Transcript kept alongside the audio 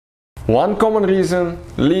One common reason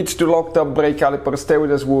leads to locked up brake caliper. Stay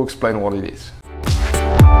with us, we'll explain what it is.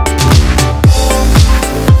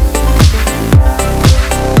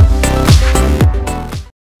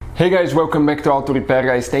 Hey guys, welcome back to Auto Repair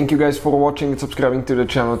guys. Thank you guys for watching and subscribing to the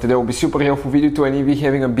channel. Today will be super helpful video to any of you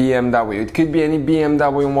having a BMW. It could be any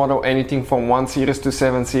BMW model, anything from 1 series to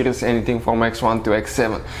 7 series, anything from X1 to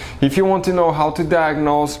X7. If you want to know how to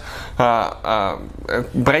diagnose a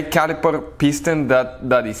brake caliper piston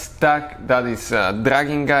that is stuck, that is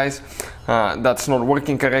dragging guys, that's not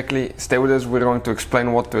working correctly, stay with us. We're going to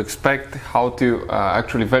explain what to expect, how to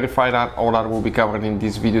actually verify that. All that will be covered in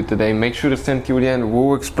this video today. Make sure to stay till the end.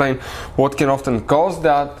 We'll explain what can often cause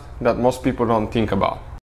that most people don't think about.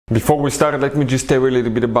 Before we start, let me just tell you a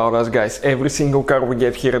little bit about us guys. Every single car we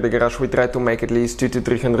get here at the garage, we try to make at least 200 to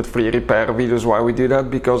 300 free repair videos. Why we do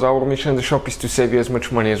that? Because our mission in the shop is to save you as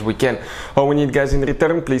much money as we can. All we need guys in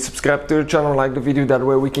return, please subscribe to the channel, like the video, that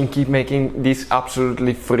way we can keep making these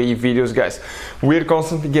absolutely free videos guys. We're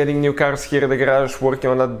constantly getting new cars here at the garage, working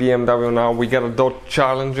on that BMW now. We got a Dodge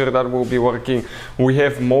Challenger that will be working. We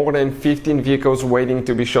have more than 15 vehicles waiting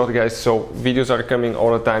to be shot guys, so videos are coming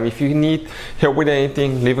all the time. If you need help with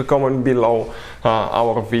anything, leave a comment below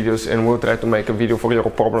our videos and we'll try to make a video for your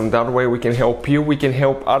problem. That way we can help you, we can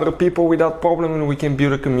help other people with that problem, and we can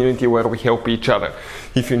build a community where we help each other.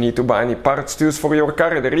 If you need to buy any parts tools for your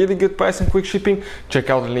car at a really good price and quick shipping, check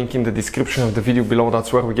out the link in the description of the video below.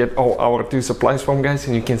 That's where we get all our tool supplies from guys,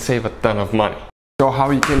 and you can save a ton of money. So how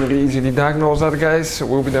you can really easily diagnose that guys,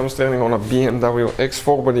 we'll be demonstrating on a BMW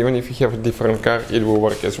X4, but even if you have a different car it will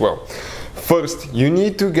work as well. First you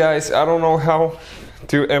need to guys, I don't know how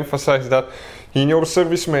to emphasize that, in your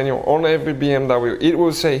service manual on every BMW it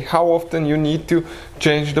will say how often you need to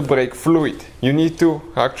change the brake fluid. You need to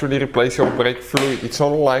actually replace your brake fluid. It's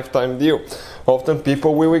not a lifetime deal. Often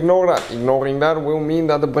people will ignore that. Ignoring that will mean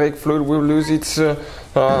that the brake fluid will lose its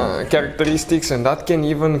characteristics, and that can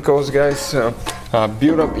even cause guys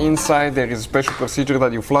build up inside. There is a special procedure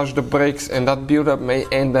that you flush the brakes, and that build up may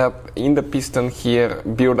end up in the piston here,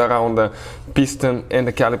 build around the piston and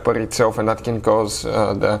the caliper itself, and that can cause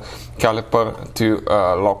the caliper to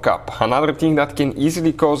lock up. Another thing that can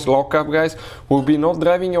easily cause lockup guys will be not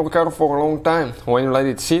driving your car for a long time. When you let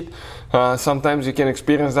it sit, sometimes you can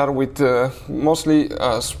experience that with mostly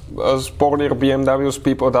sportier BMWs,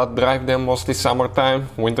 people that drive them mostly summertime.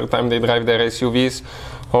 Wintertime they drive their SUVs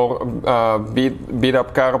or beat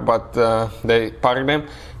up car, but they park them,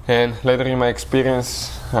 and later you may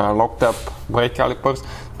experience locked up brake calipers,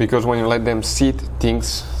 because when you let them sit, things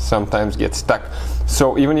sometimes get stuck.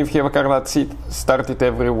 So even if you have a car that sits, start it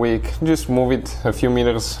every week, just move it a few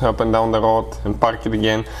meters up and down the road and park it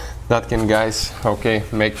again. That can guys, okay,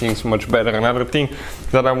 make things much better. Another thing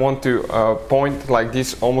that I want to point, like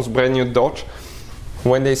this almost brand new Dodge,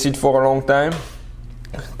 when they sit for a long time,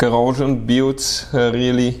 corrosion builds,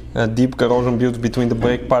 really deep corrosion builds between the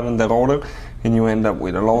brake pad and the rotor, and you end up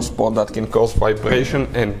with a low spot that can cause vibration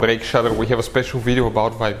and brake shudder. We have a special video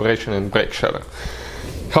about vibration and brake shudder.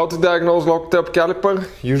 How to diagnose locked up caliper?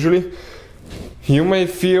 Usually you may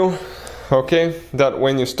feel, okay, that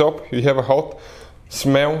when you stop you have a hot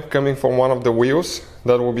smell coming from one of the wheels.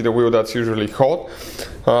 That will be the wheel that's usually hot.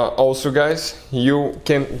 Also guys, you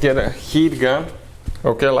can get a heat gun,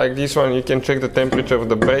 okay, like this one. You can check the temperature of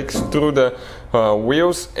the brakes through the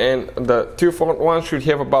wheels, and the two front ones should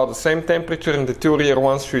have about the same temperature, and the two rear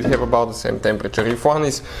ones should have about the same temperature. If one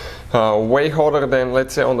is way hotter than,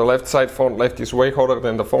 let's say on the left side, front left is way hotter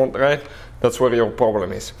than the front right, that's where your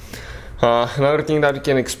problem is. Another thing that you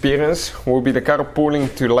can experience will be the car pulling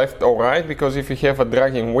to left or right, because if you have a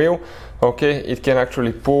dragging wheel, okay, it can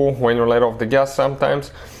actually pull when you let off the gas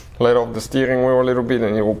sometimes, let off the steering wheel a little bit,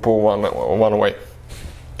 and it will pull one way.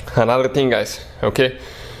 Another thing guys, okay,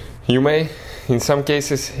 you may in some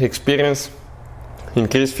cases experience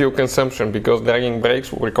increased fuel consumption, because dragging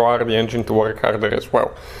brakes will require the engine to work harder as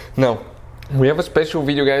well. Now we have a special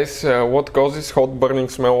video guys, what causes hot burning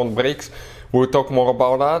smell on brakes. We'll talk more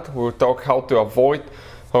about that. We'll talk how to avoid,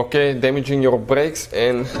 okay, damaging your brakes,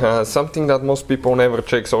 and something that most people never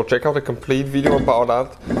check. So check out a complete video about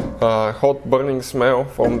that. Hot burning smell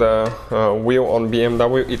from the wheel on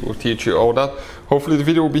BMW. It will teach you all that. Hopefully the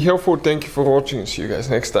video will be helpful. Thank you for watching. See you guys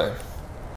next time.